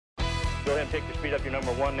Go ahead and pick your speed up. Your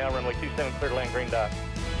number 1 now, runway 27, clear to land, green dot.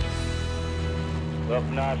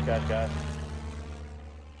 Welcome to Oshkosh, guys.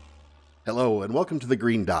 Hello, and welcome to the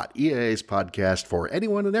Green Dot, EAA's podcast for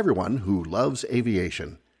anyone and everyone who loves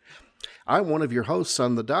aviation. I'm one of your hosts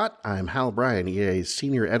on the Dot. I'm Hal Bryan, EAA's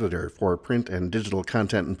senior editor for print and digital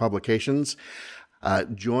content and publications.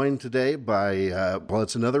 Joined today by,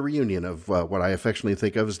 it's another reunion of what I affectionately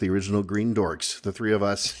think of as the original Green Dorks, the three of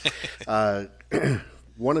us.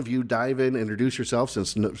 One of you dive in, introduce yourself,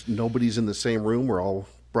 since nobody's in the same room. We're all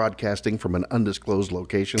broadcasting from an undisclosed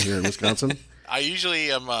location here in Wisconsin. I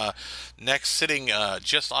usually am next, sitting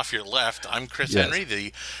just off your left. I'm Chris Henry,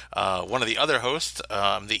 the one of the other hosts,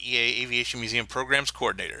 the EAA Aviation Museum Programs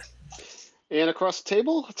Coordinator. And across the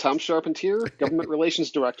table, Tom Charpentier, Government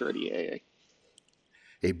Relations Director at EAA.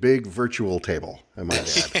 A big virtual table, I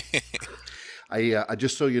might add. I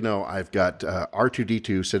just so you know, I've got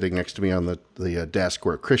R2-D2 sitting next to me on the desk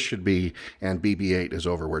where Chris should be, and BB-8 is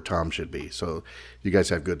over where Tom should be. So you guys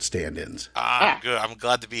have good stand-ins. Good. I'm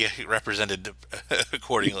glad to be represented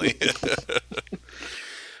accordingly.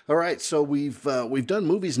 All right, so we've done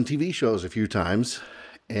movies and TV shows a few times,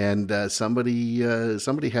 and somebody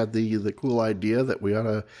had the cool idea that we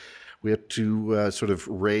have to sort of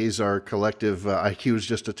raise our collective IQs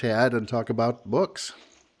just a tad and talk about books.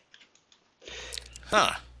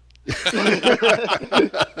 Huh.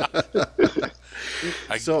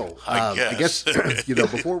 I guess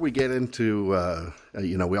before we get into,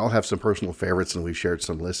 we all have some personal favorites and we've shared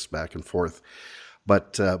some lists back and forth.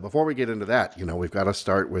 But before we get into that, we've got to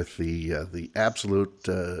start with the absolute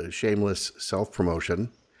shameless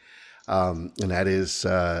self-promotion. And that is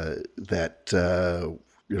that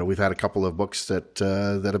we've had a couple of books that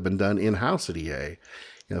have been done in-house at EA.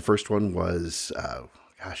 The first one was...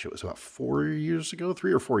 it was about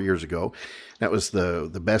 3 or 4 years ago. That was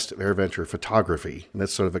the Best of AirVenture Photography. And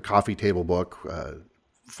that's sort of a coffee table book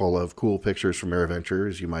full of cool pictures from AirVenture,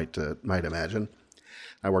 as you might imagine.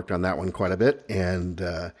 I worked on that one quite a bit. And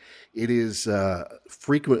it is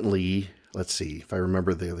frequently, let's see if I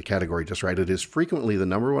remember the category just right, it is frequently the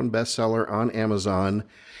number one bestseller on Amazon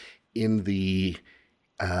in the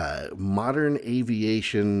modern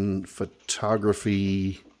aviation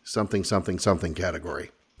photography something category.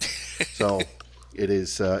 So it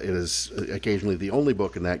is occasionally the only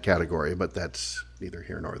book in that category, but that's neither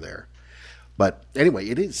here nor there. But anyway,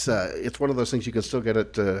 it's one of those things you can still get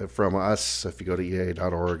it from us if you go to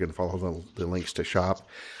EAA.org and follow the links to shop.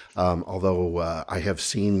 Although I have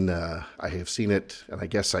seen it, and I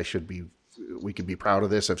guess we could be proud of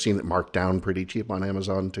this. I've seen it marked down pretty cheap on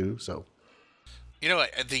Amazon too. So,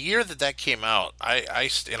 the year that came out, I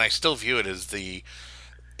still view it as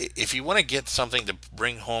if you want to get something to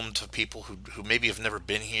bring home to people who maybe have never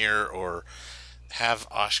been here or have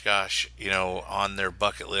Oshkosh, on their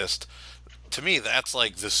bucket list, to me, that's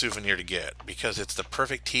like the souvenir to get, because it's the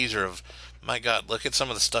perfect teaser of, my God, look at some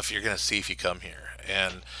of the stuff you're going to see if you come here.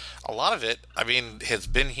 And a lot of it, has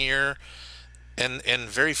been here and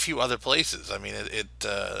very few other places. I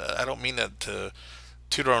don't mean that to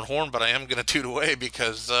toot our own horn, but I am going to toot away,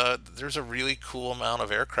 because there's a really cool amount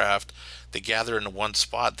of aircraft that gather into one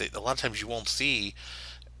spot that a lot of times you won't see,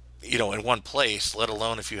 in one place, let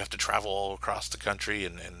alone if you have to travel all across the country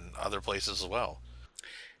and other places as well.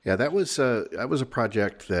 Yeah, that was a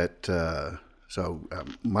project that,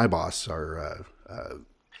 my boss, our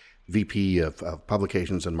VP of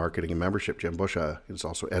Publications and Marketing and Membership, Jim Busha, is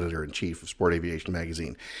also editor-in-chief of Sport Aviation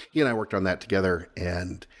Magazine. He and I worked on that together,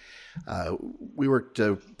 and we worked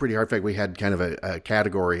pretty hard. In fact, we had kind of a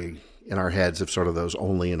category in our heads of sort of those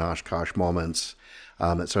only in Oshkosh moments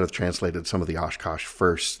that sort of translated some of the Oshkosh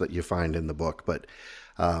firsts that you find in the book. But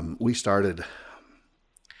we started,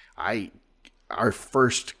 our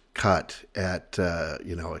first cut at, a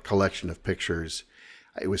collection of pictures,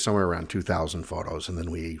 it was somewhere around 2,000 photos. And then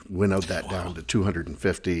we winnowed that down to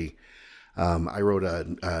 250. I wrote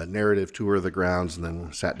a narrative tour of the grounds, and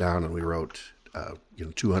then sat down and we wrote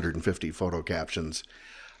 250 photo captions,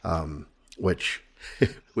 which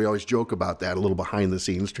we always joke about that, a little behind the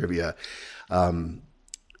scenes trivia.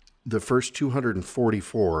 The first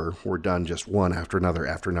 244 were done just one after another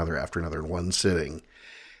in one sitting.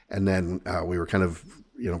 And then we were kind of,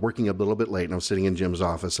 working a little bit late, and I was sitting in Jim's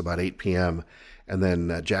office about 8 p.m. And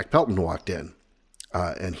then Jack Pelton walked in,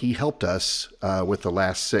 and he helped us with the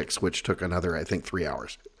last 6, which took another, I think, 3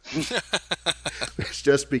 hours. It's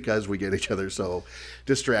just because we get each other so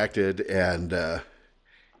distracted, and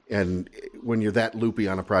when you're that loopy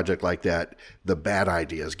on a project like that, the bad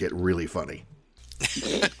ideas get really funny.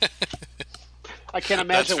 I can't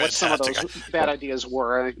imagine what some of those bad ideas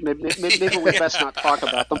were. Maybe we best not talk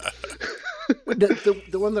about them.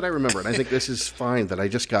 The one that I remember, and I think this is fine, that I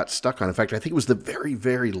just got stuck on. In fact, I think it was the very,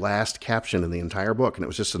 very last caption in the entire book, and it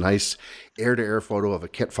was just a nice air-to-air photo of a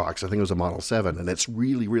Kit Fox. I think it was a Model 7, and it's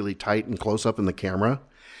really, really tight and close up in the camera.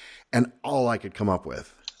 And all I could come up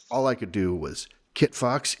with, all I could do was Kit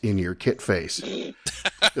Fox in your Kit face,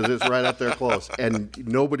 because it's right up there close, and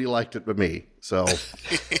nobody liked it but me, so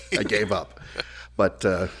I gave up. But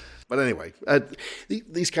anyway,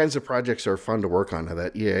 these kinds of projects are fun to work on.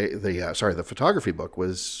 The photography book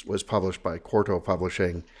was published by Quarto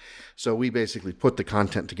Publishing, so we basically put the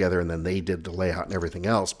content together, and then they did the layout and everything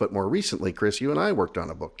else. But more recently, Chris, you and I worked on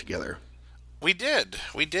a book together. We did.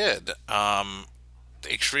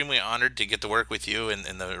 Extremely honored to get to work with you and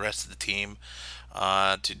the rest of the team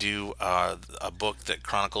to do a book that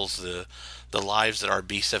chronicles the lives that our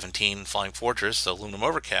B-17 Flying Fortress, the Aluminum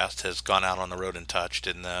Overcast, has gone out on the road and touched.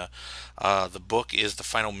 And the book is The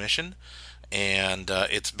Final Mission, and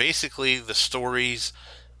it's basically the stories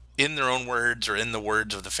in their own words or in the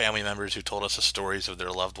words of the family members who told us the stories of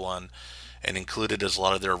their loved one, and included as a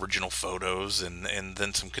lot of their original photos and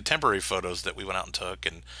then some contemporary photos that we went out and took,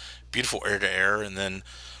 and beautiful air-to-air. And then,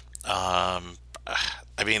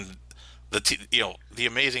 the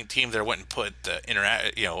amazing team there went and put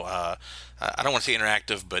I don't want to say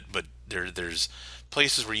interactive, but there's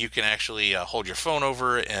places where you can actually hold your phone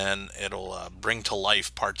over and it'll bring to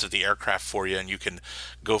life parts of the aircraft for you, and you can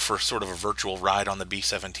go for sort of a virtual ride on the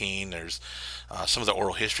B-17. There's some of the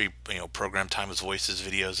oral history, program Time with Voices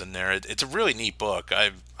videos in there. It's a really neat book.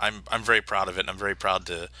 I'm very proud of it, and I'm very proud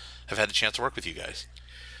to have had the chance to work with you guys.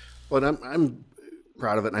 Well, I'm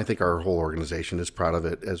proud of it, and I think our whole organization is proud of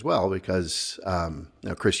it as well, because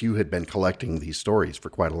Chris, you had been collecting these stories for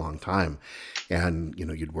quite a long time, and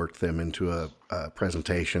you'd worked them into a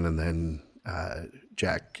presentation, and then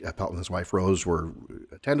Jack Pelton and his wife Rose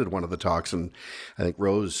attended one of the talks, and I think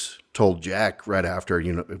Rose told Jack right after,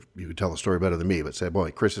 you could tell the story better than me, but said,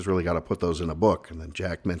 "Boy, Chris has really got to put those in a book." And then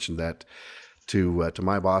Jack mentioned that to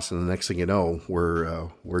my boss, and the next thing you know,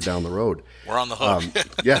 we're down the road. We're on the hook.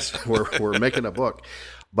 Yes, we're making a book.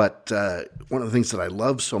 But one of the things that I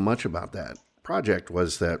love so much about that project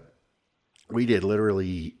was that we did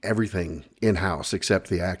literally everything in-house except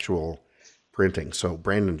the actual printing. So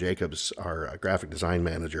Brandon Jacobs, our graphic design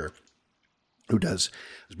manager, who does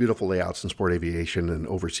beautiful layouts in sport aviation and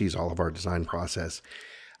oversees all of our design process,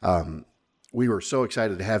 we were so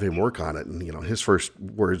excited to have him work on it. And his first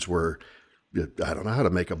words were, "I don't know how to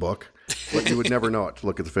make a book," but you would never know it to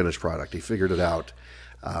look at the finished product. He figured it out.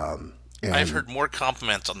 And I've heard more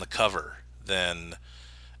compliments on the cover than,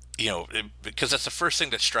 because that's the first thing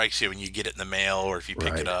that strikes you when you get it in the mail or if you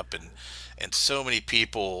pick it up. And so many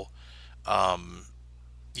people,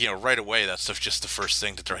 right away, that's just the first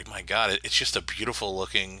thing that they're like, "My God, it's just a beautiful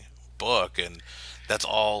looking book." And that's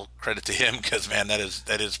all credit to him, because, man, that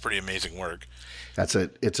is pretty amazing work. It's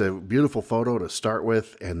a beautiful photo to start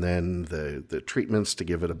with, and then the treatments to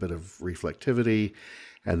give it a bit of reflectivity.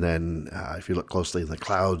 And then if you look closely in the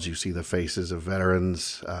clouds, you see the faces of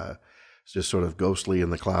veterans, just sort of ghostly in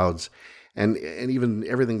the clouds. And even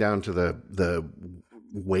everything down to the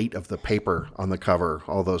weight of the paper on the cover,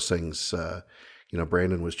 all those things,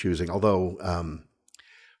 Brandon was choosing. Although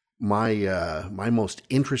my most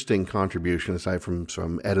interesting contribution, aside from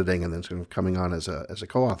some editing and then sort of coming on as a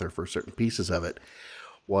co-author for certain pieces of it,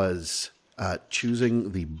 was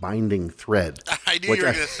choosing the binding thread. I knew you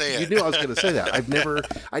were going to say it. You knew I was going to say that.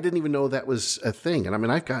 I didn't even know that was a thing. And I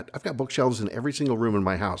mean, I've got bookshelves in every single room in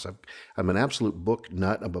my house. I'm an absolute book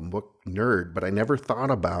nut. I'm a book nerd, but I never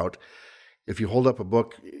thought about, if you hold up a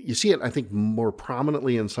book, you see it, I think, more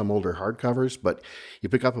prominently in some older hardcovers, but you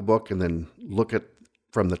pick up a book and then look at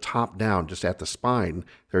from the top down, just at the spine,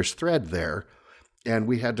 there's thread there. And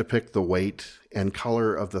we had to pick the weight and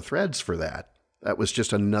color of the threads for that. That was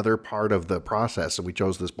just another part of the process. And we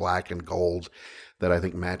chose this black and gold that I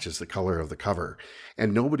think matches the color of the cover.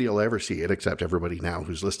 And nobody will ever see it except everybody now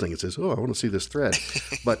who's listening and says, "Oh, I want to see this thread."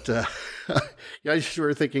 But I just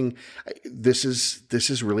were thinking, this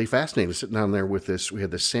is really fascinating. Sitting down there with this, we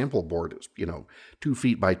had this sample board, it was, 2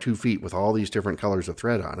 feet by 2 feet with all these different colors of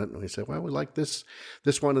thread on it. And we said, well, we like this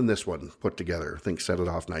one and this one put together. I think set it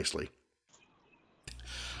off nicely.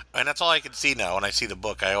 And that's all I can see now. When I see the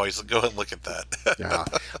book, I always go and look at that. Yeah,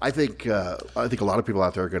 I think a lot of people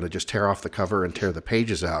out there are going to just tear off the cover and tear the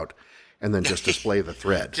pages out, and then just display the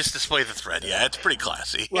thread. Just display the thread. Yeah, it's pretty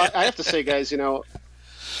classy. Well, I have to say, guys,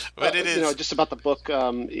 but it is, just about the book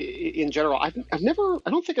in general. I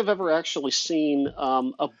don't think I've ever actually seen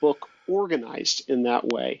a book organized in that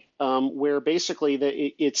way, where basically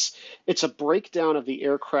it's a breakdown of the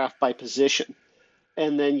aircraft by position.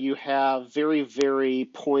 And then you have very, very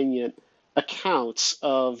poignant accounts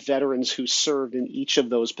of veterans who served in each of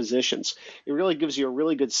those positions. It really gives you a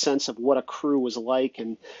really good sense of what a crew was like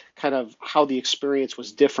and kind of how the experience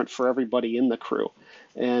was different for everybody in the crew.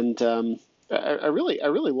 And I really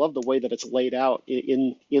love the way that it's laid out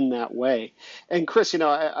in that way. And Chris, you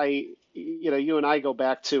and I go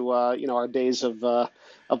back to our days of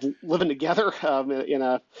living together in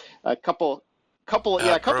a couple of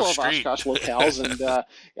Oshkosh locales, and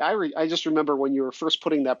I just remember when you were first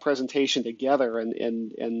putting that presentation together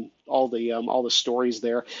and all the stories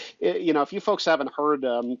there. If you folks haven't heard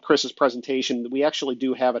Chris's presentation, we actually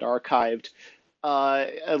do have it archived.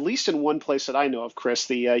 At least in one place that I know of, Chris,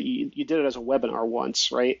 you did it as a webinar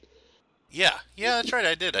once, right? Yeah, that's right.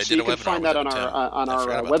 I did. So you can find that on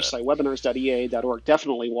our website, webinars.eaa.org.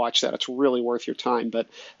 Definitely watch that. It's really worth your time. But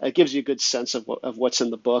it gives you a good sense of what's in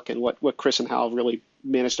the book and what Chris and Hal really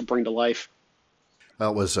managed to bring to life.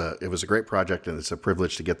 Well, it was a great project, and it's a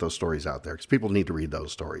privilege to get those stories out there because people need to read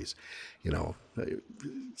those stories.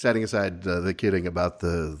 Setting aside the kidding about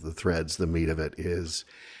the threads, the meat of it is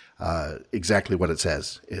exactly what it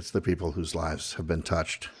says. It's the people whose lives have been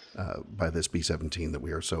touched by this B-17 that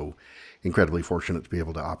we are so incredibly fortunate to be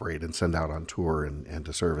able to operate and send out on tour and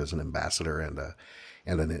to serve as an ambassador and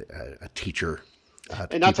a teacher.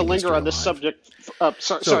 And not to linger on this subject.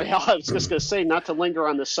 Sorry, Hal. I was just going to say not to linger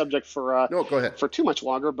on this subject for no, go ahead. For too much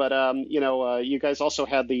longer. But you guys also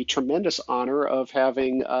had the tremendous honor of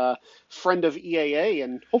having a friend of EAA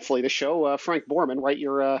and hopefully the show, Frank Borman, write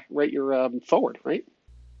your forward, right?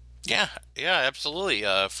 Yeah, absolutely.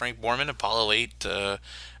 Frank Borman, Apollo 8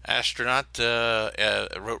 astronaut,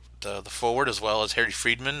 wrote the foreword, as well as Harry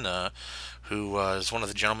Friedman, who is one of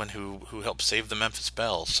the gentlemen who helped save the Memphis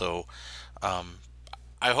Belle. So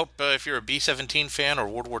I hope if you're a B-17 fan or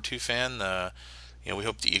World War II fan, we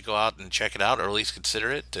hope that you go out and check it out, or at least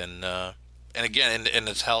consider it. And again, and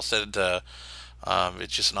as Hal said,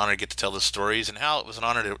 it's just an honor to get to tell the stories. And Hal, it was an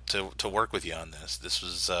honor to work with you on this. This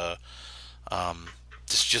was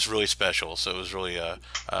this is just really special. So it was really a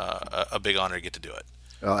big honor to get to do it.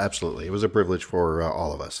 Oh, absolutely. It was a privilege for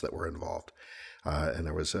all of us that were involved. And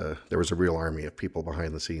there was a real army of people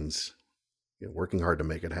behind the scenes, working hard to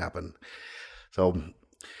make it happen. So,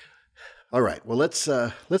 all right, well, let's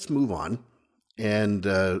move on. And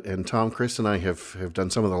Tom, Chris, and I have done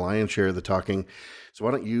some of the lion's share of the talking. So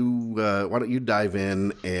why don't you dive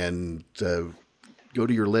in and go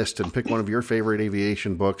to your list and pick one of your favorite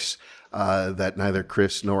aviation books that neither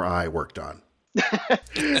Chris nor I worked on.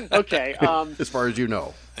 Okay. As far as you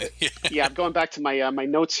know. Yeah, I'm going back to my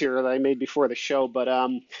notes here that I made before the show, but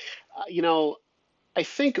I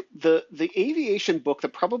think the aviation book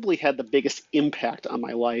that probably had the biggest impact on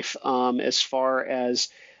my life, as far as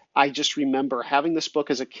I just remember having this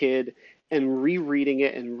book as a kid and rereading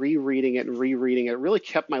it and rereading it and rereading it, really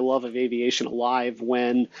kept my love of aviation alive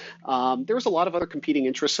when there was a lot of other competing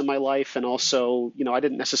interests in my life. And also, I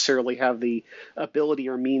didn't necessarily have the ability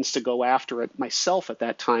or means to go after it myself at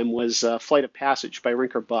that time, was Flight of Passage by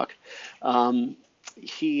Rinker Buck. So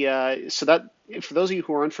that, for those of you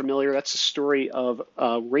who are unfamiliar, that's the story of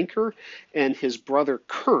Rinker and his brother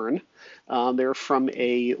Kern. They're from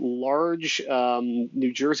a large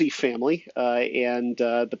New Jersey family, but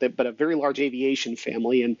a very large aviation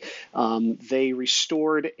family, and they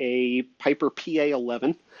restored a Piper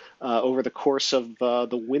PA-11 over the course of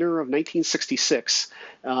the winter of 1966,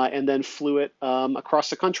 and then flew it across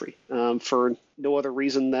the country for no other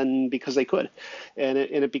reason than because they could, and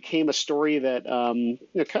it became a story that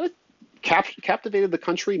kind of captivated the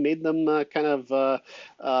country, made them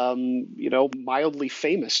mildly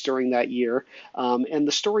famous during that year. And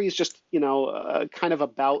the story is just, kind of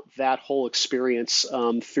about that whole experience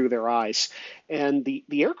through their eyes. And the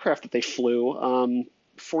aircraft that they flew,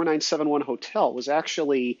 4971 Hotel, was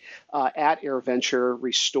actually at AirVenture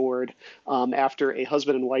restored after a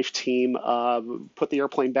husband and wife team put the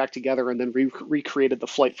airplane back together and then recreated the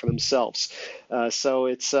flight for themselves. So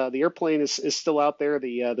it's the airplane is still out there.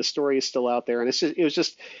 The story is still out there, and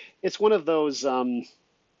it's one of those.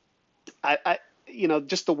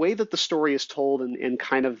 Just the way that the story is told and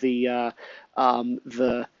kind of the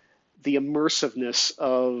immersiveness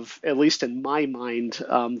of, at least in my mind,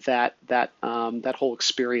 that whole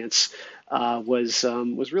experience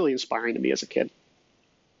was really inspiring to me as a kid.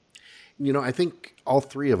 I think all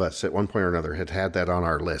three of us at one point or another had that on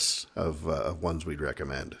our lists of ones we'd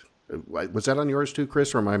recommend. Was that on yours too,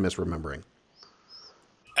 Chris, or am I misremembering?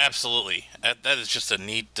 Absolutely, that is just a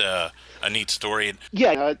neat story.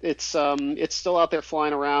 Yeah, it's still out there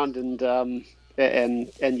flying around, and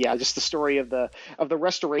yeah, just the story of the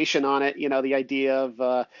restoration on it. The idea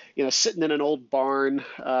of sitting in an old barn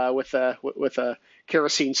with a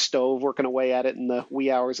kerosene stove, working away at it in the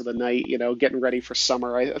wee hours of the night, getting ready for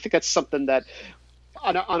summer. I think that's something that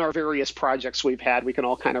on our various projects we've had, we can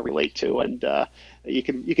all kind of relate to, and you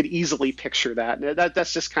can easily picture that. And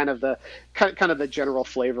that's just kind of the general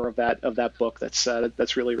flavor of that book.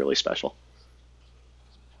 That's really, really special.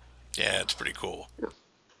 Yeah, it's pretty cool. Yeah.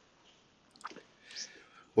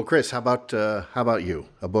 Well, Chris, how about you?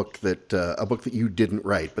 A book that you didn't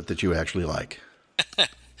write, but that you actually like.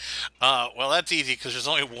 Well, that's easy because there's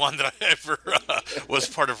only one that I ever was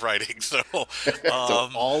part of writing. So, So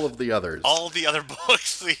all of the others. all of the other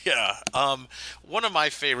books, yeah. One of my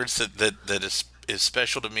favorites that is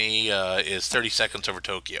special to me is 30 Seconds Over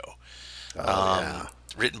Tokyo. Yeah.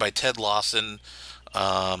 Written by Ted Lawson.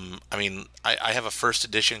 I have a first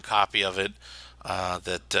edition copy of it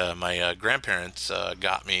that my grandparents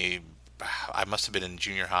got me. I must have been in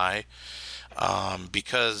junior high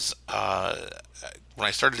because when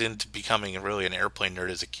I started into becoming really an airplane nerd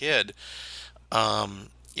as a kid,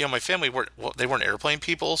 my family weren't airplane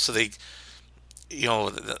people, so they,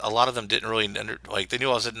 a lot of them didn't really they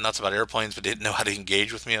knew I was nuts about airplanes, but didn't know how to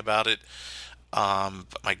engage with me about it.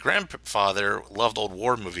 But my grandfather loved old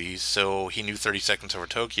war movies, so he knew 30 Seconds Over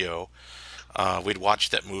Tokyo. We'd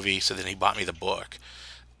watched that movie, so then he bought me the book.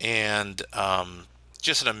 And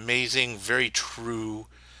just an amazing, very true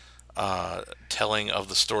telling of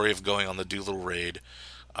the story of going on the Doolittle raid,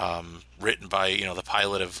 written by, the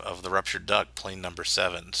pilot of the Ruptured Duck, plane number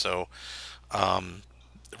 7. So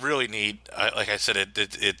really neat. Like I said,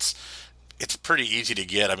 it's pretty easy to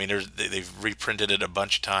get. I mean, they've reprinted it a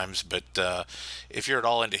bunch of times, but if you're at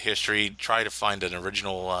all into history, try to find an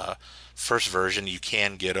original first version. You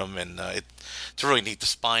can get them, and it's really neat. The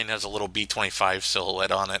spine has a little B-25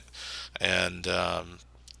 silhouette on it, and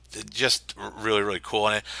just really, really cool.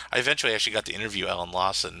 And I eventually actually got to interview Ellen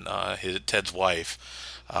Lawson, Ted's wife,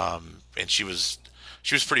 and she was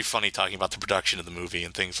pretty funny talking about the production of the movie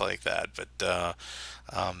and things like that. But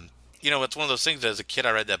it's one of those things that as a kid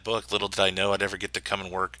I read that book. Little did I know I'd ever get to come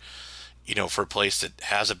and work, for a place that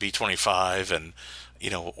has a B-25 and,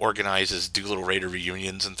 organizes Doolittle Raider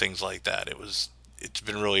reunions and things like that. It's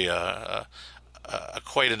been really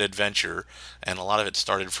quite an adventure, and a lot of it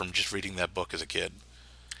started from just reading that book as a kid.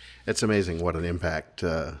 It's amazing what an impact,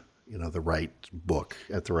 the right book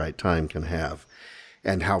at the right time can have,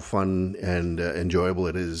 and how fun and enjoyable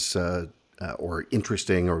it is, or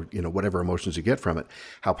interesting, or, whatever emotions you get from it,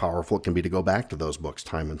 how powerful it can be to go back to those books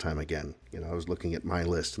time and time again. I was looking at my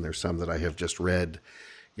list, and there's some that I have just read,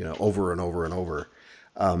 over and over and over.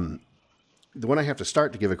 The one I have to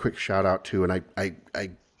start to give a quick shout out to, and I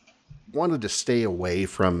wanted to stay away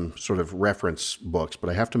from sort of reference books,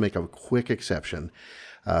 but I have to make a quick exception.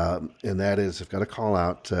 And that is, I've got to call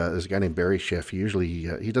out, there's a guy named Barry Schiff. He usually,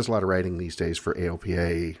 he does a lot of writing these days for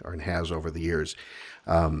AOPA, and has over the years.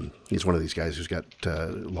 He's one of these guys who's got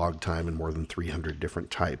log time in more than 300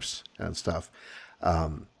 different types and stuff.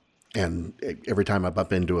 And every time I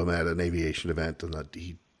bump into him at an aviation event, and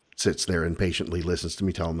he sits there and patiently listens to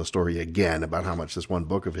me tell him the story again about how much this one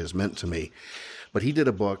book of his meant to me. But he did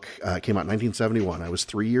a book, came out in 1971. I was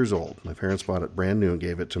 3 years old. My parents bought it brand new and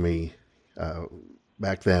gave it to me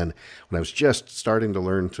back then when I was just starting to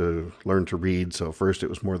learn to read. So first it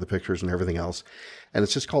was more the pictures and everything else. And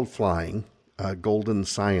it's just called Flying, a Golden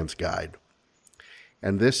Science Guide.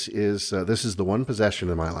 And this is the one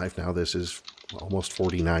possession in my life now. This is almost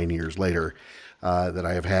 49 years later that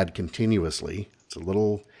I have had continuously. It's a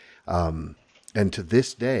little, and to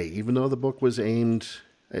this day, even though the book was aimed,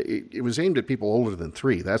 it was aimed at people older than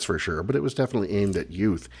 3, that's for sure, but it was definitely aimed at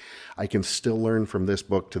youth. I can still learn from this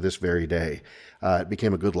book to this very day. It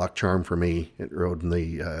became a good luck charm for me. It rode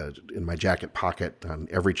in my jacket pocket on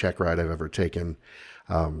every check ride I've ever taken.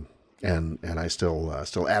 And I still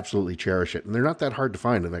absolutely cherish it. And they're not that hard to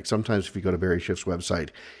find. In fact, sometimes if you go to Barry Schiff's website,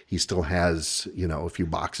 he still has, a few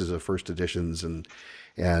boxes of first editions, and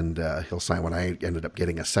he'll sign one. I ended up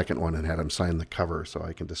getting a second one and had him sign the cover so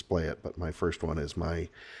I can display it. But my first one is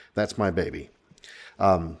that's my baby.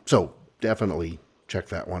 So definitely check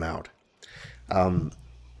that one out.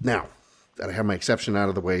 Now that I have my exception out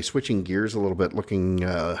of the way, switching gears a little bit, looking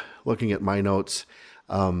at my notes,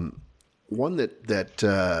 one that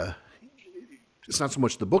it's not so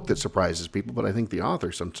much the book that surprises people, but I think the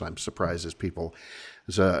author sometimes surprises people.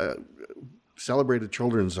 There's a celebrated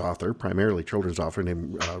children's author, primarily children's author,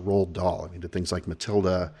 named Roald Dahl. I mean, did things like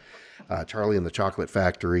Matilda, Charlie and the Chocolate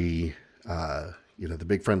Factory, The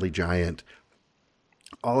Big Friendly Giant,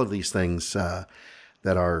 all of these things that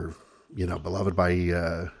are, beloved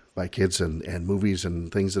by kids, and movies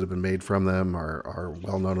and things that have been made from them are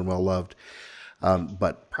well known and well loved.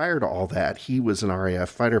 But prior to all that, he was an RAF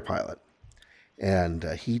fighter pilot. And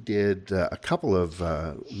he did a couple of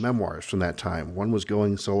memoirs from that time. One was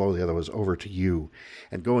Going Solo, the other was Over to You.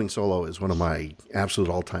 And Going Solo is one of my absolute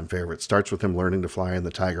all-time favorites. Starts with him learning to fly in the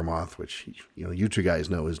Tiger Moth, which you two guys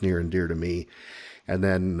know is near and dear to me. And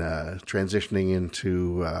then transitioning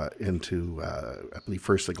into I believe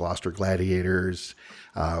first the Gloucester Gladiators,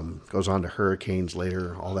 goes on to Hurricanes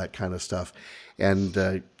later, all that kind of stuff.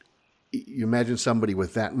 And you imagine somebody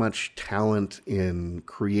with that much talent in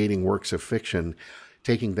creating works of fiction,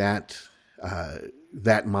 taking that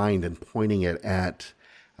mind and pointing it at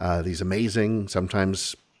these amazing,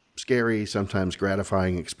 sometimes scary, sometimes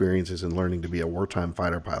gratifying experiences in learning to be a wartime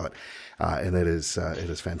fighter pilot, and it is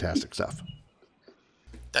fantastic stuff.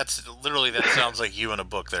 That sounds like you in a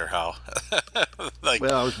book there, Hal.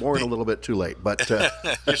 Well, I was born a little bit too late, but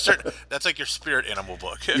that's like your spirit animal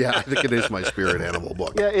book. Yeah, I think it is my spirit animal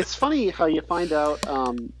book. Yeah, it's funny how you find out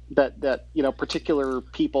that particular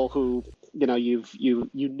people who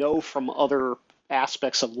you know from other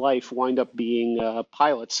aspects of life wind up being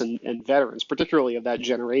pilots and veterans, particularly of that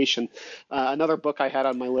generation. Another book I had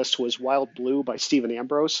on my list was Wild Blue by Stephen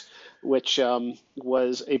Ambrose, which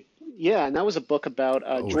was and that was a book about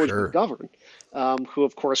George McGovern, who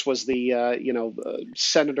of course was the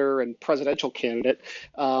senator and presidential candidate.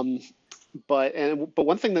 But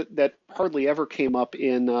one thing that hardly ever came up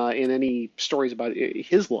in any stories about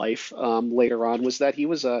his life later on was that he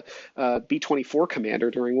was a B-24 commander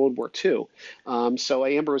during World War II. So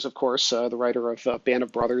Ambrose, of course, the writer of Band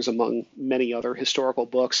of Brothers, among many other historical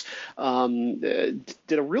books, did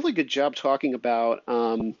a really good job talking about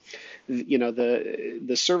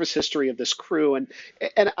the service history of this crew. And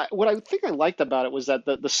what I think I liked about it was that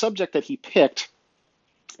the subject that he picked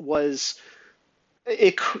was.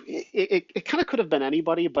 It kind of could have been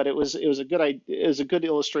anybody, but it was a good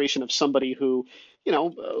illustration of somebody who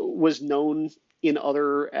was known in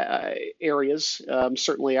other areas,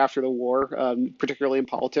 certainly after the war, particularly in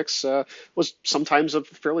politics, was sometimes a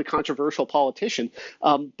fairly controversial politician,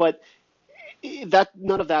 but that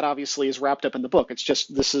none of that obviously is wrapped up in the book. It's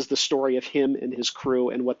just this is the story of him and his crew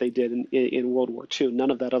and what they did in World War II.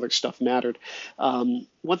 None of that other stuff mattered.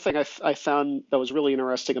 One thing I found that was really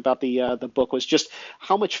interesting about the book was just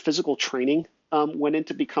how much physical training went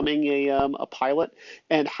into becoming a pilot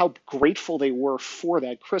and how grateful they were for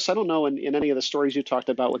that. Chris, I don't know in any of the stories you talked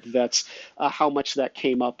about with vets how much that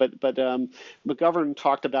came up, but McGovern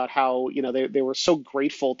talked about how they were so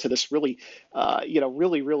grateful to this really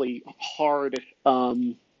really hard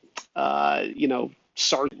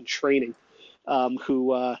sergeant training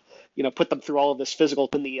who put them through all of this physical.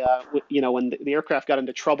 When when the aircraft got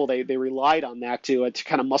into trouble, they relied on that to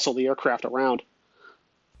kind of muscle the aircraft around.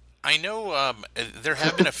 I know there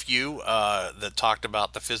have been a few that talked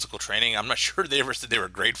about the physical training. I'm not sure they ever said they were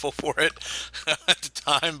grateful for it at the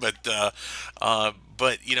time, but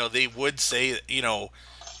they would say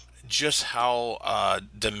just how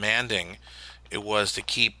demanding it was to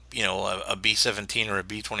keep a B-17 or a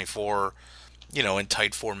B-24 in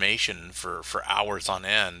tight formation for hours on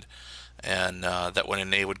end, and that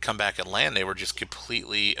when they would come back and land, they were just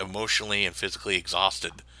completely emotionally and physically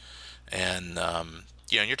exhausted, and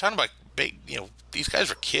and you're talking about these guys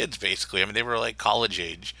were kids basically. I mean, they were like college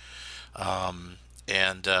age,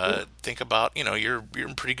 think about you're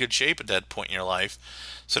in pretty good shape at that point in your life,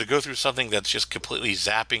 so to go through something that's just completely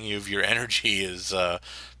zapping you of your energy is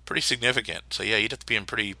pretty significant. So yeah, you'd have to be in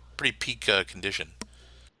pretty peak condition.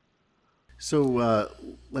 So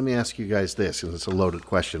let me ask you guys this, and it's a loaded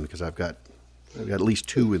question because I've got at least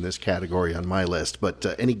two in this category on my list. But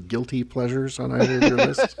any guilty pleasures on either of your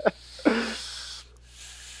lists?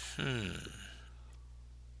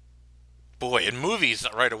 Boy, in movies,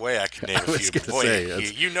 right away I can name a few. Boy,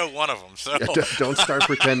 say, you know one of them. So don't start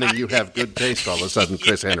pretending you have good taste all of a sudden,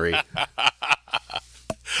 Chris Henry.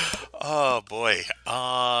 Oh boy,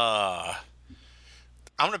 I'm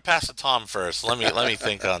going to pass to Tom first. Let me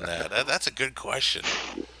think on that. That's a good question.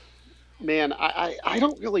 Man, I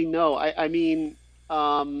don't really know. I mean,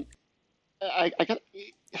 I got.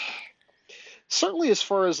 Certainly, as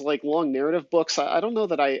far as like long narrative books, I don't know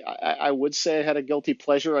that I would say I had a guilty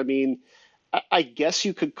pleasure. I mean, I guess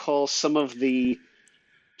you could call some of the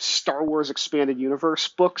Star Wars Expanded Universe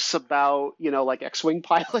books about like X-wing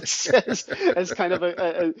pilots as kind of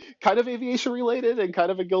a kind of aviation related and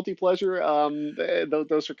kind of a guilty pleasure.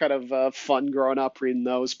 Those were kind of fun growing up reading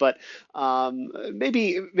those, but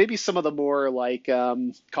maybe some of the more like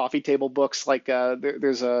coffee table books. Like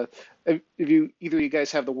there's if either of you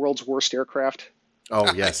guys have The World's Worst Aircraft.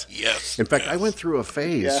 Oh yes, yes. In fact, I went through a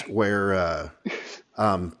phase where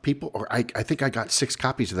people, or I think I got 6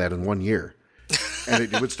 copies of that in one year. And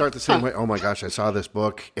it would start the same way. Oh my gosh, I saw this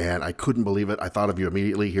book and I couldn't believe it. I thought of you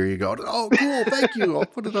immediately. Here you go. Oh, cool. Thank you. I'll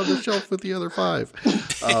put it on the shelf with the other 5.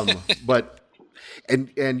 But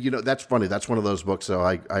that's funny. That's one of those books. So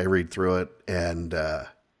I read through it and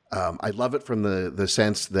I love it from the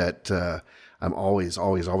sense that I'm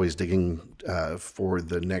always digging for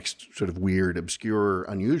the next sort of weird, obscure,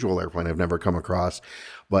 unusual airplane I've never come across.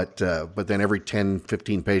 But then every 10,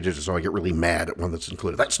 15 pages or so, I get really mad at one that's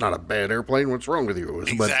included. That's not a bad airplane. What's wrong with you?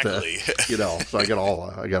 Exactly. But, so I get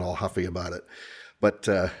all huffy about it. But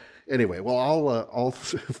anyway, well, I'll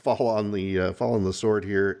fall on the sword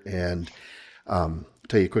here and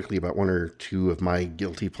tell you quickly about one or two of my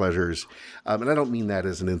guilty pleasures. And I don't mean that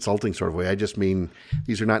as an insulting sort of way. I just mean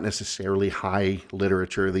these are not necessarily high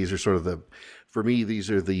literature. These are sort of for me, these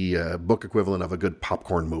are the book equivalent of a good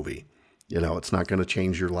popcorn movie. It's not going to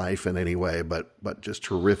change your life in any way, but just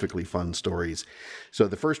terrifically fun stories. So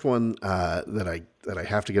the first one that I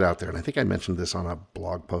have to get out there, and I think I mentioned this on a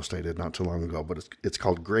blog post I did not too long ago, but it's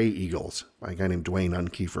called Gray Eagles by a guy named Dwayne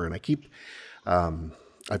Unkiefer, and I keep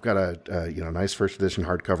I've got a nice first edition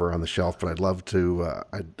hardcover on the shelf, but I'd love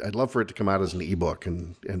for it to come out as an ebook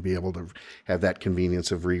and be able to have that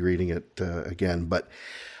convenience of rereading it again. But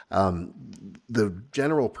the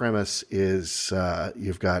general premise is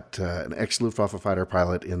you've got an ex-Luftwaffe fighter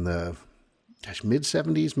pilot in the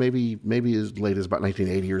mid-70s, maybe as late as about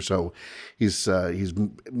 1980 or so. He's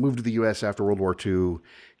moved to the U.S. after World War II.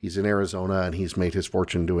 He's in Arizona, and he's made his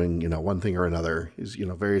fortune doing one thing or another. He's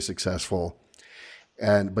very successful.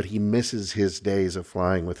 But he misses his days of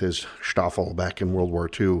flying with his Staffel back in World War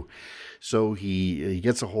II. So he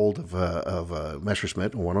gets a hold of a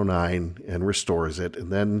Messerschmitt 109 and restores it.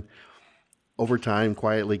 And then over time,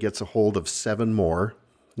 quietly gets a hold of 7 more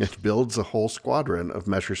and builds a whole squadron of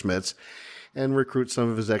Messerschmitts and recruits some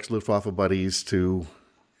of his ex-Luftwaffe buddies to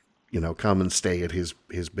come and stay at his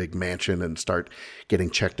big mansion and start getting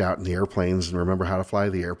checked out in the airplanes and remember how to fly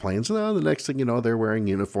the airplanes. And then the next thing you know, they're wearing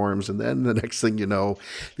uniforms. And then the next thing you know,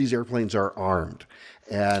 these airplanes are armed.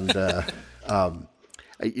 And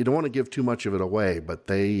you don't want to give too much of it away, but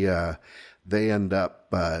they end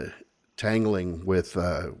up tangling with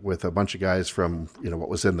a bunch of guys from what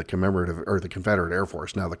was in the commemorative or the Confederate Air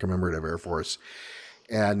Force, now the Commemorative Air Force.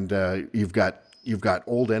 And you've got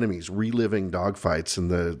old enemies reliving dogfights in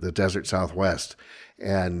the desert Southwest.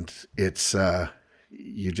 And it's very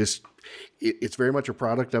much a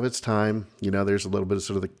product of its time. There's a little bit of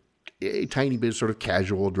sort of a tiny bit of sort of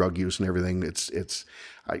casual drug use and everything.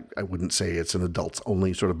 I wouldn't say it's an adults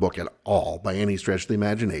only sort of book at all by any stretch of the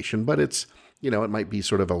imagination, but it's, it might be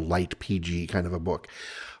sort of a light PG kind of a book.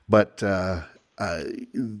 But the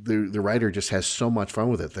writer just has so much fun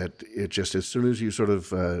with it that it just, as soon as you sort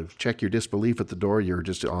of check your disbelief at the door, you're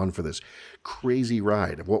just on for this crazy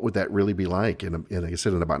ride of what would that really be like in like I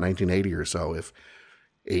said, in about 1980 or so, if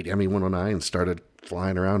 8 ME-109s started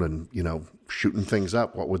flying around and, shooting things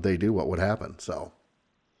up, what would they do? What would happen? So,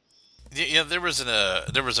 there was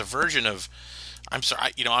a version of, I'm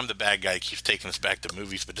sorry, I'm the bad guy, keeps taking us back to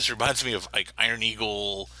movies, but this reminds me of like Iron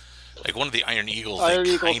Eagle. Like one of the Iron Eagles. Iron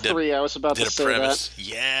Eagle 3, I was about to say premise. That.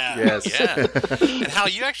 Yeah. Yes. Yeah. And Hal,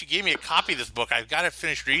 you actually gave me a copy of this book. I've got to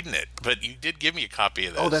finish reading it, but you did give me a copy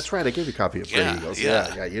of this. Oh, that's right. I gave you a copy of Iron Eagles.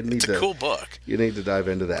 Yeah. It's a cool book. You need to dive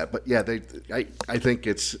into that. But yeah, I think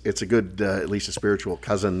it's a good, at least a spiritual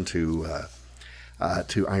cousin to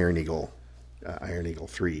Iron Eagle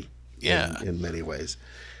 3. Yeah. In many ways.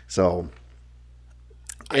 So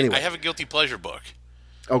anyway. I have a guilty pleasure book.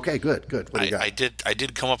 Okay, good. What do you got? I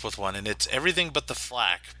did come up with one, and it's Everything But the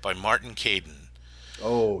Flak by Martin Caidin.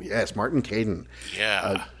 Oh, yes, Martin Caidin.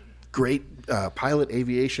 Yeah. Great pilot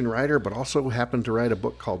aviation writer, but also happened to write a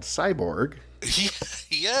book called Cyborg.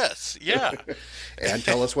 Yes, yeah. And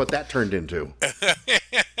tell us what that turned into.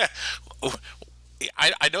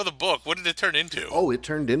 I know the book. What did it turn into? Oh, it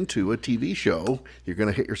turned into a TV show. You're going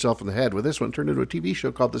to hit yourself in the head with this one. It turned into a TV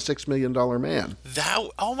show called The $6 Million Man.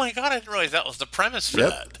 Oh my God, I didn't realize that was the premise for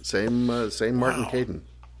that. Same Martin Caidin.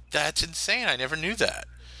 That's insane. I never knew that.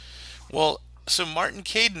 Well, so Martin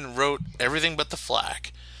Caidin wrote Everything But the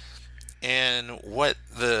Flak. And what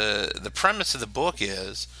the premise of the book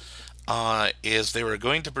is they were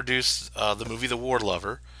going to produce the movie The War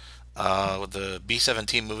Lover, with the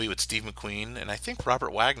B-17 movie with Steve McQueen, and I think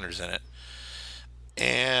Robert Wagner's in it.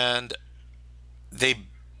 And they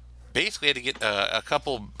basically had to get a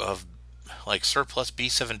couple of like surplus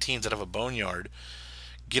B-17s out of a boneyard,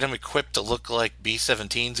 get them equipped to look like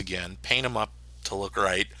B-17s again, paint them up to look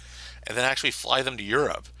right, and then actually fly them to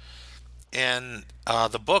Europe. And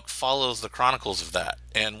the book follows the chronicles of that.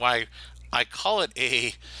 And why I call it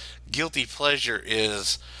a guilty pleasure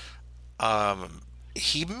is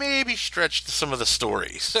he maybe stretched some of the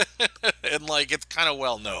stories, and like it's kind of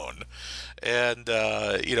well known. And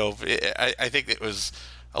I think it was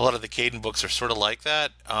a lot of the Caden books are sort of like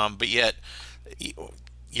that, but yet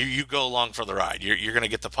you go along for the ride. You're going to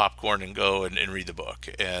get the popcorn and go and read the book,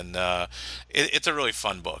 and it's a really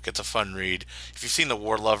fun book. It's a fun read. If you've seen The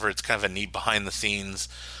War Lover, it's kind of a neat behind the scenes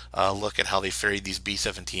look at how they ferried these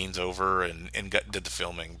B-17s over and did the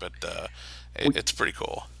filming. But it's pretty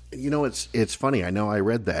cool. It's funny. I know I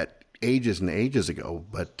read that ages and ages ago,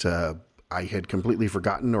 but I had completely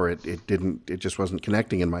forgotten, or it just wasn't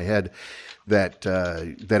connecting in my head that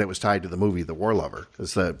it was tied to the movie The War Lover.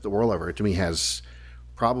 Because the War Lover to me has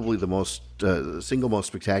probably the single most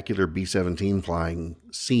spectacular B-17 flying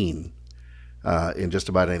scene in just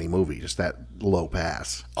about any movie. Just that low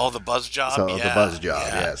pass. Oh, the buzz job. So yeah, the buzz job,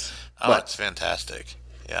 yeah. yes. Oh, it's fantastic.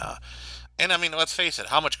 Yeah. And I mean, let's face it.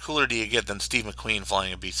 How much cooler do you get than Steve McQueen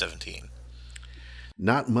flying a B-17?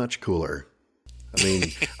 Not much cooler.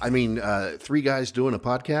 Three guys doing a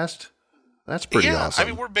podcast. That's pretty awesome. I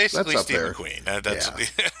mean, we're basically That's Steve there. McQueen. That's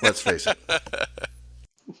Let's face it.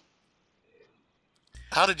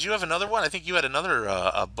 How did you have another one? I think you had another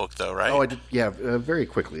book, though, right? Oh, I did. Yeah, very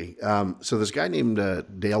quickly. So this guy named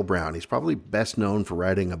Dale Brown. He's probably best known for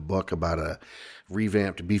writing a book about a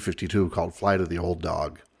revamped B-52 called Flight of the Old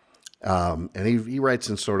Dog. And he writes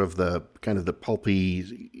in sort of the kind of the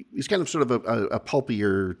pulpy. He's kind of sort of a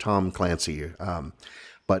pulpier Tom Clancy,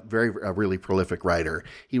 but a really prolific writer.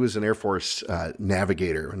 He was an Air Force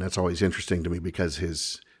navigator, and that's always interesting to me because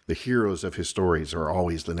the heroes of his stories are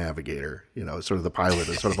always the navigator. Sort of the pilot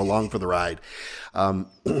is sort of along for the ride.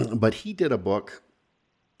 But he did a book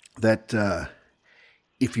that,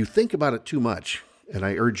 if you think about it too much, and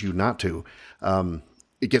I urge you not to.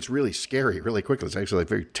 It gets really scary really quickly. It's actually a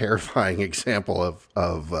very terrifying example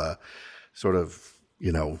of sort of,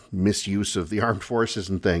 misuse of the armed forces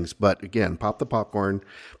and things. But again, pop the popcorn,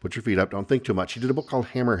 put your feet up, don't think too much. He did a book called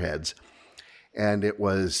Hammerheads, and it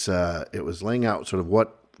was laying out sort of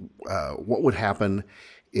what would happen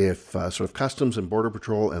if sort of Customs and Border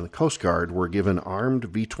Patrol and the Coast Guard were given armed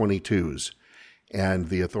V-22s and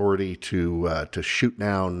the authority to shoot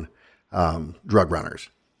down drug runners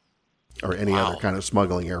or any other kind of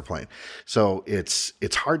smuggling airplane. So it's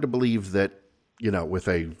hard to believe that, with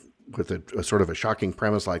a sort of a shocking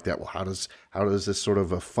premise like that. Well, how does this sort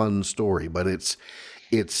of a fun story? But it's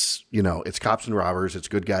cops and robbers, it's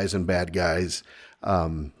good guys and bad guys.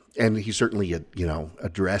 And he certainly,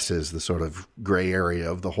 addresses the sort of gray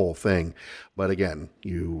area of the whole thing. But again,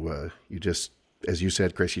 you just, as you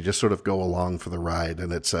said, Chris, you just sort of go along for the ride,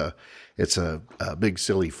 and it's a big,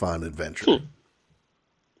 silly, fun adventure.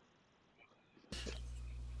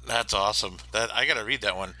 That's awesome. I got to read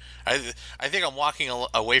that one. I think I'm walking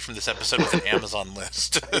away from this episode with an Amazon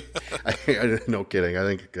list. No kidding. I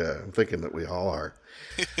think I'm thinking that we all are.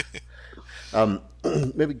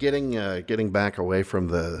 Maybe getting back away from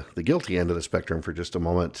the guilty end of the spectrum for just a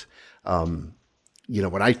moment. When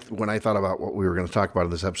I thought about what we were going to talk about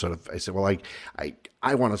in this episode, I said, well,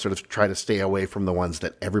 I want to sort of try to stay away from the ones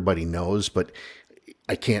that everybody knows, but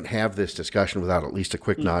I can't have this discussion without at least a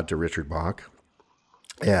quick nod to Richard Bach.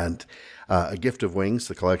 And A Gift of Wings,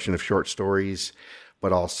 the collection of short stories,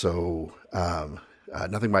 but also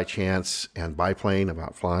Nothing by Chance and Biplane,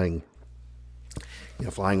 about flying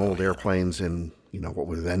old airplanes in, what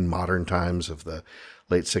were then modern times of the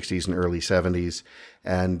late 60s and early 70s.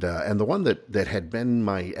 And the one that had been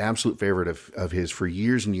my absolute favorite of his for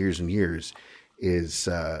years and years and years is,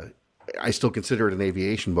 I still consider it an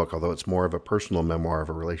aviation book, although it's more of a personal memoir of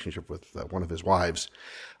a relationship with one of his wives,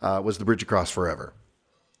 was The Bridge Across Forever.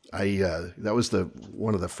 That was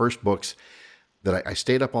one of the first books that I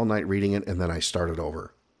stayed up all night reading it, and then I started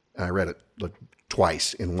over, and I read it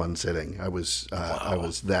twice in one sitting. I was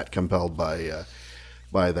that compelled by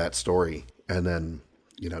that story, and then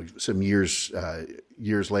some years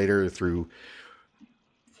later through.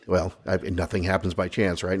 Well, nothing happens by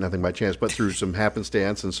chance, right? Nothing by chance, but through some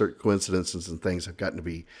happenstance and certain coincidences and things, I've gotten to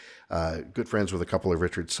be good friends with a couple of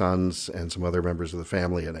Richard's sons and some other members of the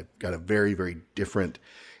family, and I've got a very, very different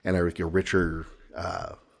and a richer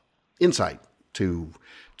insight to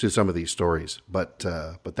some of these stories. But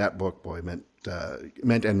that book, boy, meant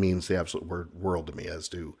and means the absolute world to me, as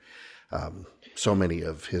do so many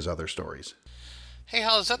of his other stories. Hey,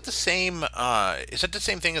 Hal, is that the same? Is that the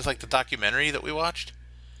same thing as like the documentary that we watched?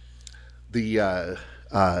 The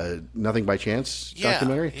Nothing by Chance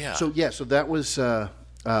documentary? Yeah. So that was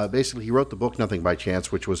basically, he wrote the book Nothing by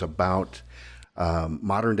Chance, which was about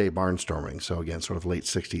modern day barnstorming. So again, sort of late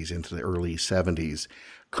 60s into the early 70s.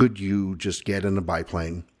 Could you just get in a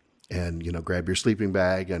biplane and, grab your sleeping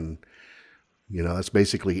bag and That's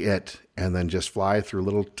basically it. And then just fly through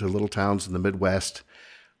little towns in the Midwest,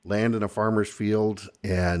 land in a farmer's field,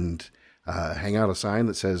 and hang out a sign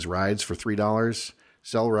that says rides for $3,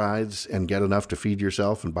 sell rides, and get enough to feed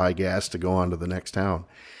yourself and buy gas to go on to the next town.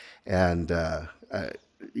 And, back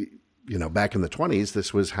in the 20s,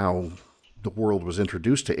 this was how the world was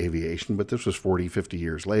introduced to aviation, but this was 40, 50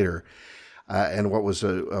 years later. And what was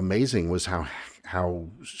amazing was how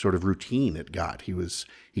sort of routine it got.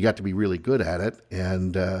 He got to be really good at it,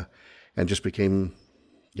 and just became,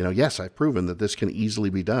 yes, I've proven that this can easily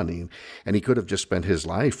be done. And he could have just spent his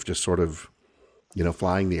life just sort of,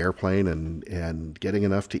 flying the airplane and getting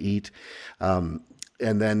enough to eat. And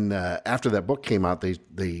then after that book came out,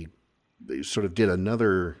 they sort of did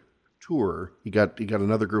another tour. He got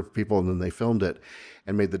another group of people, and then they filmed it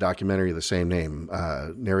and made the documentary of the same name,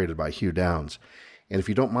 narrated by Hugh Downs. And if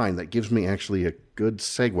you don't mind, that gives me actually a good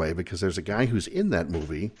segue, because there's a guy who's in that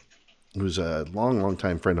movie who's a long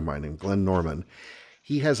time friend of mine named Glenn Norman.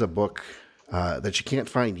 He has a book that you can't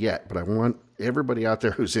find yet, but I want everybody out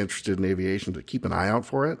there who's interested in aviation to keep an eye out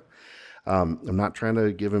for it. I'm not trying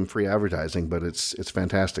to give him free advertising, but it's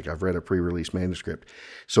fantastic. I've read a pre-release manuscript.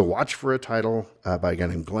 So watch for a title by a guy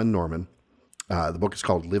named Glenn Norman. The book is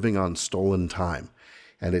called Living on Stolen Time,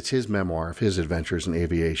 and it's his memoir of his adventures in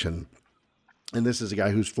aviation. And this is a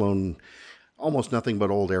guy who's flown almost nothing but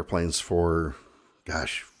old airplanes for,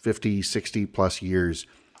 50, 60 plus years.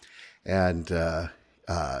 And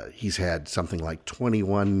he's had something like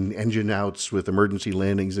 21 engine outs with emergency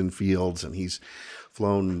landings in fields, and he's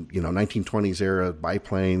flown, 1920s era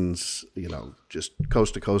biplanes, just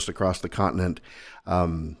coast to coast across the continent.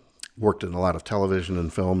 Worked in a lot of television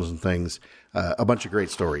and films and things. A bunch of great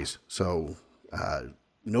stories. So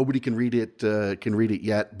nobody can read it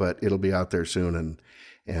yet, but it'll be out there soon,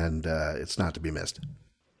 and it's not to be missed.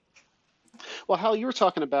 Well, Hal, you were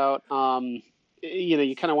talking about,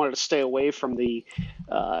 you kind of wanted to stay away from the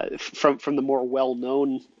from the more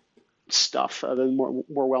well-known stuff, the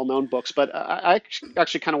more well-known books. But I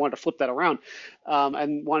actually kind of wanted to flip that around,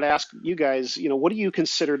 and wanted to ask you guys, what do you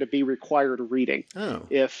consider to be required reading? Oh.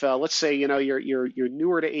 If let's say you're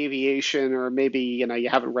newer to aviation, or maybe you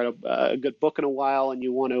haven't read a good book in a while, and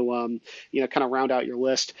you want to kind of round out your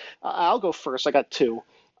list. I'll go first. I got two.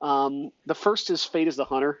 The first is Fate is the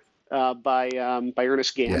Hunter by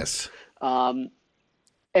Ernest Gann. Yes.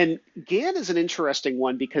 And Gann is an interesting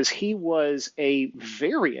one because he was a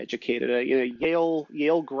very educated,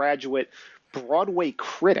 Yale graduate, Broadway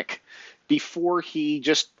critic before he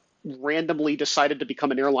just randomly decided to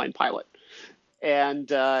become an airline pilot. And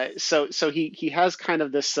so he has kind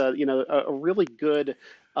of this, a really good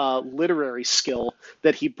literary skill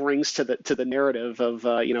that he brings to the narrative of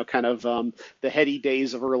the heady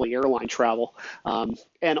days of early airline travel.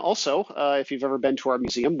 And also, if you've ever been to our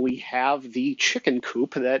museum, we have the chicken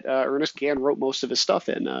coop that Ernest Gann wrote most of his stuff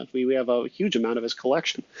in. We have a huge amount of his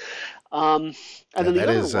collection. And then the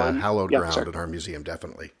other is one, hallowed ground in our museum,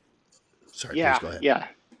 definitely. Sorry, please go ahead. Yeah.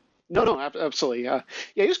 No, absolutely.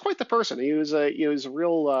 He was quite the person. He was a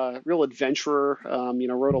real adventurer.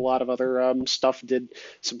 Wrote a lot of other stuff. Did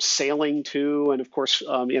some sailing too, and of course,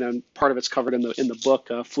 part of it's covered in the book.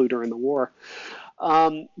 Flew during the war.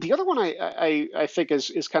 The other one I think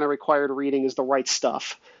is kind of required reading is The Right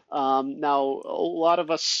Stuff. Now, a lot of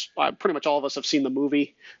us, pretty much all of us, have seen the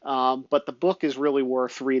movie, but the book is really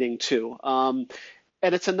worth reading too. And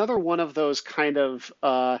it's another one of those kind of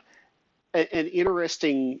an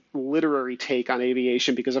interesting literary take on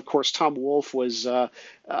aviation, because of course Tom Wolfe was a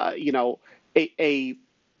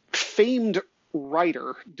famed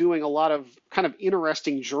writer doing a lot of kind of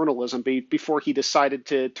interesting journalism before he decided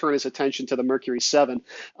to turn his attention to the Mercury 7,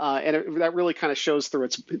 and that really kind of shows through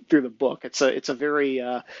the book. It's a very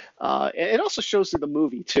it also shows through the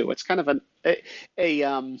movie too. It's kind of an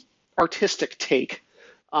artistic take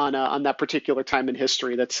on that particular time in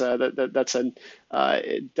history. That's definitely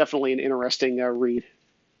an interesting read.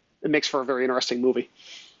 It makes for a very interesting movie.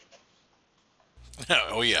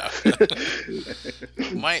 Oh yeah.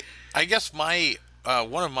 I guess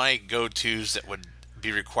one of my go-tos that would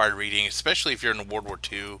be required reading, especially if you're in World War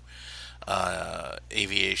II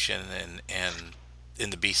aviation and in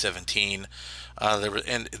the B-17, there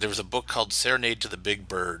was a book called Serenade to the Big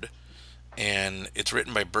Bird. And it's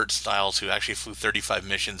written by Bert Stiles, who actually flew 35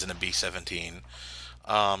 missions in a B-17.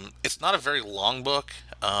 It's not a very long book,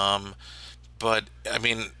 but I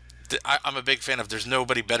mean, I'm a big fan of. There's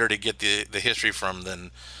nobody better to get the history from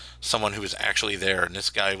than someone who was actually there. And this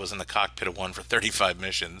guy was in the cockpit of one for 35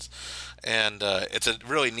 missions, and it's a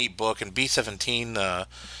really neat book. And B-17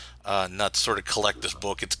 nuts sort of collect this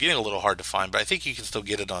book. It's getting a little hard to find, but I think you can still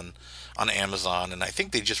get it on Amazon, and I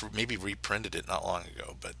think they just maybe reprinted it not long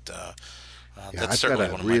ago. But Yeah, that's I've certainly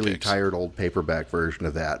got one a of my really picks. tired old paperback version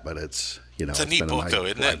of that, but it's It's a neat been book, in though, my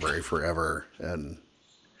isn't it? library forever. And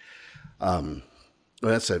well,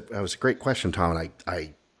 that was a great question, Tom.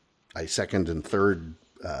 And I second and third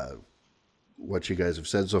what you guys have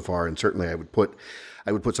said so far, and certainly I would put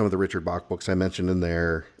some of the Richard Bach books I mentioned in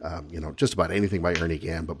there. Just about anything by Ernie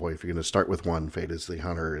Gann. But boy, if you're going to start with one, Fate is the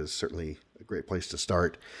Hunter is certainly a great place to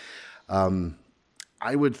start.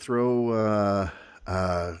 I would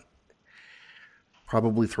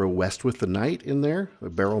probably throw West with the Night in there,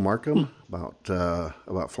 with Beryl Markham,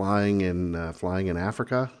 about flying in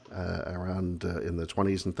Africa around in the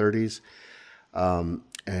 20s and 30s.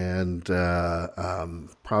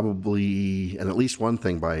 Probably, and at least one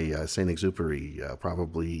thing by Saint Exupéry,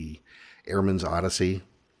 probably Airman's Odyssey,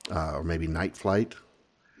 or maybe Night Flight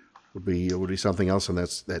would be something else, and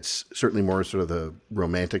that's certainly more sort of the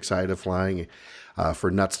romantic side of flying. For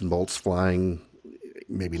nuts and bolts flying,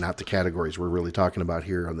 maybe not the categories we're really talking about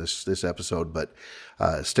here on this episode, but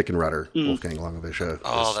Stick and Rudder, Wolfgang Langewische.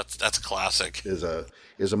 Oh, that's a classic. Is a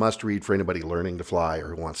must read for anybody learning to fly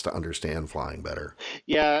or who wants to understand flying better.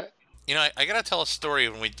 Yeah. I got to tell a story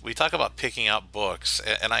when we talk about picking out books,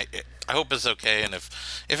 and I hope it's okay. And if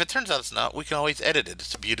it turns out it's not, we can always edit it.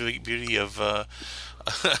 It's the beauty of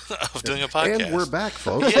of doing a podcast. And we're back,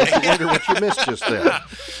 folks. I wonder what you missed just there.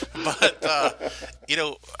 But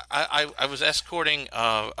I was escorting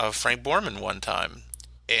Frank Borman one time,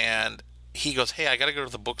 and he goes, "Hey, I got to go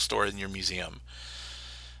to the bookstore in your museum."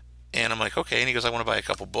 And I'm like, "Okay." And he goes, "I want to buy a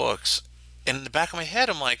couple books." And in the back of my head,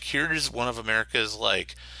 I'm like, "Here's one of America's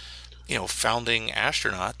founding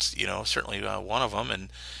astronauts. Certainly one of them. And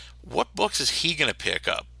what books is he going to pick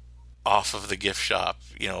up off of the gift shop,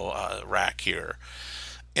 rack here?"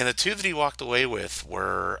 And the two that he walked away with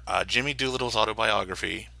were Jimmy Doolittle's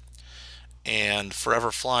autobiography and Forever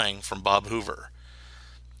Flying from Bob Hoover.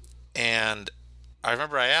 And I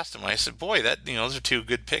remember I asked him, I said, "Boy, those are two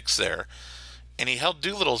good picks there." And he held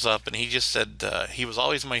Doolittle's up, and he just said, he was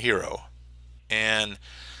always my hero. And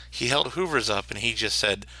he held Hoover's up, and he just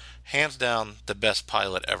said, "Hands down, the best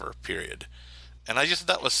pilot ever, period." And I just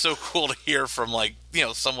thought that was so cool to hear from,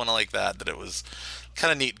 someone like that it was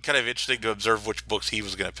kind of neat, kind of interesting to observe which books he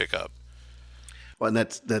was going to pick up. Well, and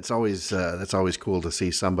that's always cool to see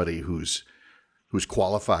somebody who's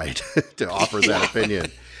qualified to offer that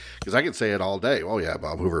opinion. Because I could say it all day. Oh yeah,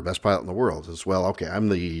 Bob Hoover, best pilot in the world. As well, okay, I'm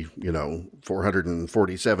the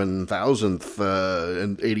 447,000th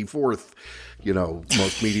and 84th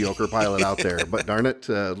most mediocre pilot out there. But darn it,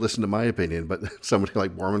 listen to my opinion. But somebody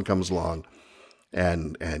like Borman comes along,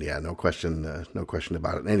 and yeah, no question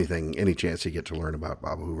about it. Any chance you get to learn about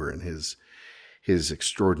Bob Hoover and his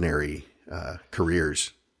extraordinary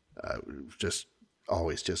careers, just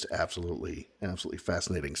always just absolutely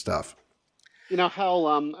fascinating stuff. Hal,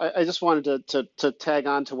 I just wanted to tag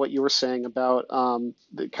on to what you were saying about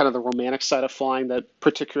the kind of the romantic side of flying that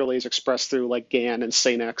particularly is expressed through like Gann and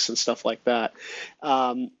Saint X and stuff like that.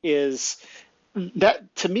 Is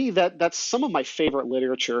that to me that's some of my favorite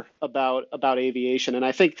literature about aviation, and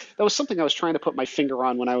I think that was something I was trying to put my finger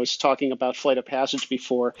on when I was talking about Flight of Passage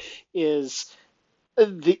before. Is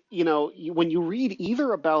when you read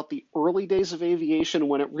either about the early days of aviation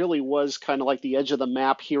when it really was kind of like the edge of the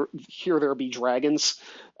map, here there be dragons,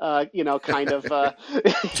 kind of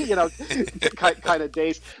kind of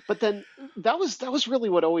days. But then that was really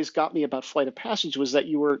what always got me about Flight of Passage, was that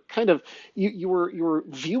you were kind of you were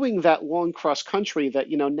viewing that long cross country that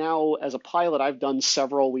now as a pilot I've done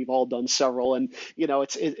several, we've all done several, and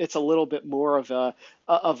it's a little bit more of a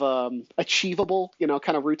achievable,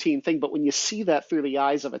 kind of routine thing. But when you see that through the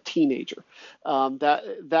eyes of a teenager,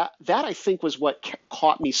 that I think was what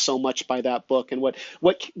caught me so much by that book, and what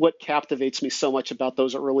captivates me so much about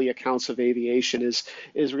those early accounts of aviation is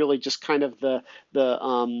really just kind of the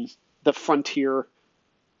frontier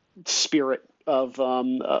spirit of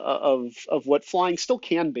what flying still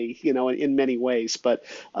can be, in many ways. But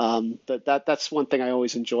that's one thing I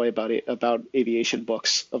always enjoy about aviation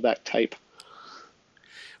books of that type.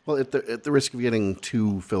 Well, at the risk of getting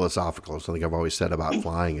too philosophical, something I've always said about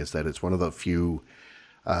flying is that it's one of the few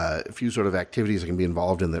sort of activities I can be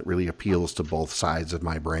involved in that really appeals to both sides of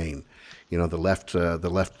my brain. The left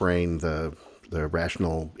brain, the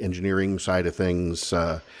rational engineering side of things,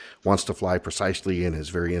 wants to fly precisely and is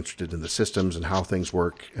very interested in the systems and how things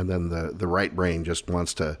work, and then the right brain just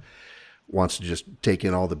wants to just take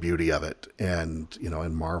in all the beauty of it and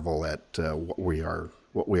and marvel at what we are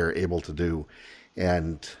able to do.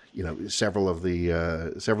 And several of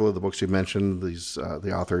the books you mentioned,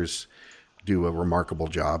 the authors do a remarkable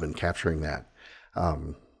job in capturing that.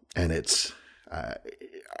 And it's,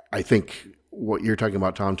 I think what you're talking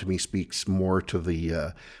about, Tom, to me speaks more to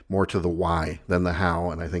the why than the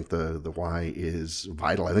how. And I think the why is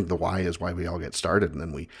vital. I think the why is why we all get started,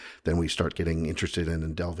 and then we start getting interested in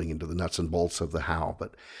and delving into the nuts and bolts of the how.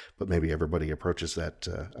 But maybe everybody approaches that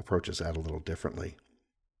a little differently.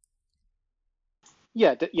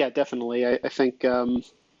 Yeah, definitely. I think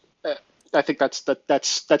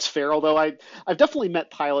that's fair. Although I've definitely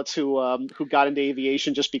met pilots who got into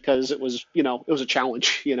aviation just because it was a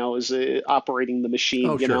challenge. It was operating the machine.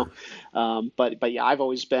 Oh, sure. But yeah, I've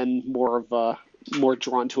always been more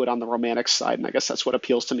drawn to it on the romantic side, and I guess that's what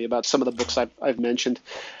appeals to me about some of the books I've mentioned.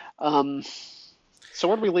 So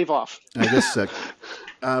where do we leave off? I guess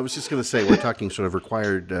I was just going to say, we're talking sort of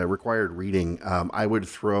required reading. I would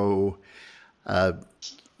throw. A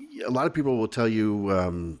lot of people will tell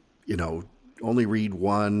you, only read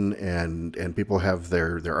one, and people have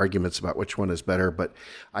their arguments about which one is better. But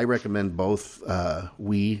I recommend both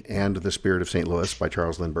We and The Spirit of St. Louis by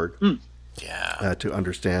Charles Lindbergh. Yeah. To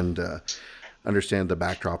understand the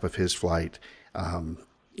backdrop of his flight.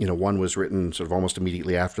 One was written sort of almost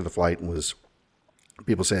immediately after the flight and was,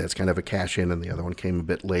 people say it's kind of a cash in, and the other one came a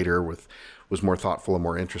bit later was more thoughtful and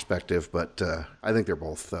more introspective. But I think they're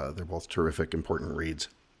both terrific, important reads.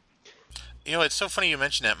 It's so funny you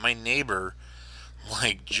mentioned that. My neighbor,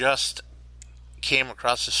 just came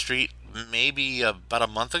across the street maybe about a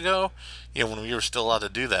month ago, when we were still allowed to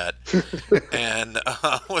do that, and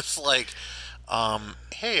was like,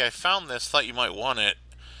 "Hey, I found this. Thought you might want it."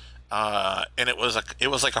 And it was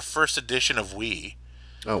like a first edition of We.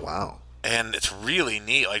 Oh, wow! And it's really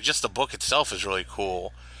neat. Just the book itself is really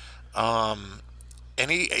cool. And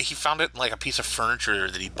he found it in a piece of furniture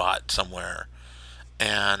that he bought somewhere.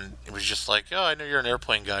 And it was just like, "Oh, I know you're an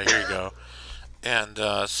airplane guy. Here you go." And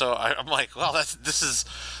so I'm like, "Well, this is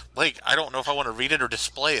I don't know if I want to read it or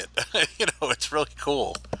display it." It's really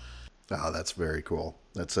cool. Oh, that's very cool.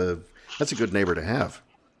 That's a good neighbor to have.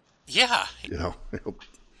 Yeah.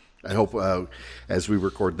 I hope as we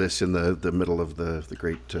record this in the middle of the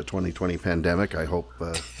great 2020 pandemic, I hope,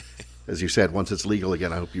 as you said, once it's legal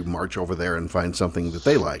again, I hope you march over there and find something that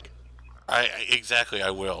they like. Exactly, I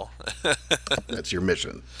will. That's your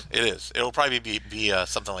mission. It is. It will probably be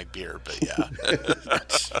something like beer, but yeah.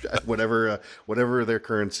 whatever their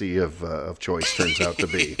currency of choice turns out to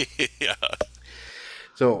be. Yeah.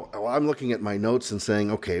 So I'm looking at my notes and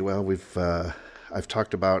saying, okay, well, I've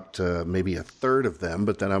talked about maybe a third of them,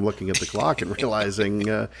 but then I'm looking at the clock and realizing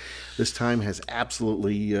this time has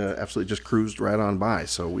absolutely just cruised right on by.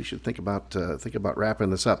 So we should think about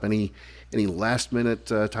wrapping this up. Any last minute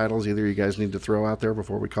titles either of you guys need to throw out there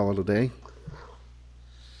before we call it a day?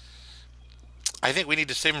 I think we need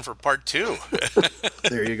to save them for part 2.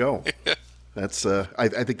 There you go. That's I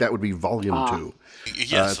think that would be volume 2.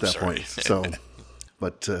 Yes, at that point. So.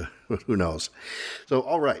 But who knows? So,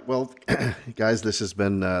 all right. Well, guys, this has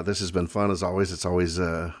been fun as always. It's always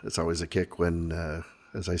a kick when,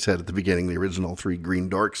 as I said at the beginning, the original 3 green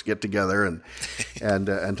dorks get together and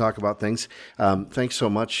talk about things. Thanks so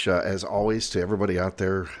much, as always, to everybody out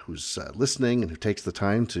there who's listening and who takes the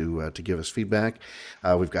time to give us feedback.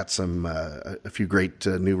 We've got a few great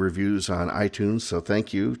new reviews on iTunes. So,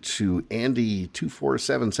 thank you to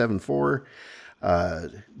Andy24774.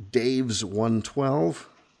 Dave's 112,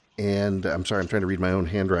 and I'm sorry, I'm trying to read my own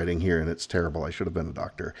handwriting here, and it's terrible. I should have been a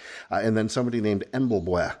doctor. And then somebody named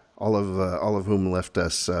Emblebois, all of whom left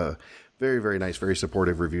us very, very nice, very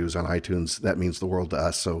supportive reviews on iTunes. That means the world to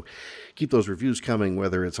us. So keep those reviews coming,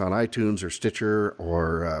 whether it's on iTunes or Stitcher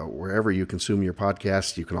or wherever you consume your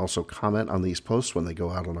podcasts. You can also comment on these posts when they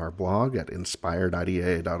go out on our blog at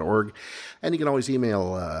inspired.eaa.org. And you can always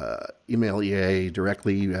email EAA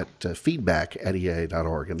directly at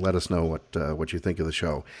feedback@eaa.org and let us know what you think of the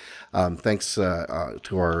show. Thanks to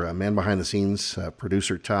our man behind the scenes,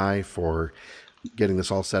 producer Ty, for getting this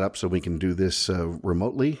all set up so we can do this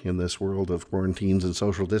remotely in this world of quarantines and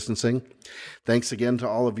social distancing. Thanks again to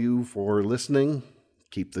all of you for listening.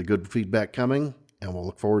 Keep the good feedback coming, and we'll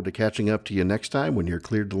look forward to catching up to you next time when you're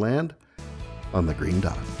cleared to land on the Green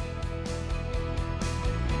Dot.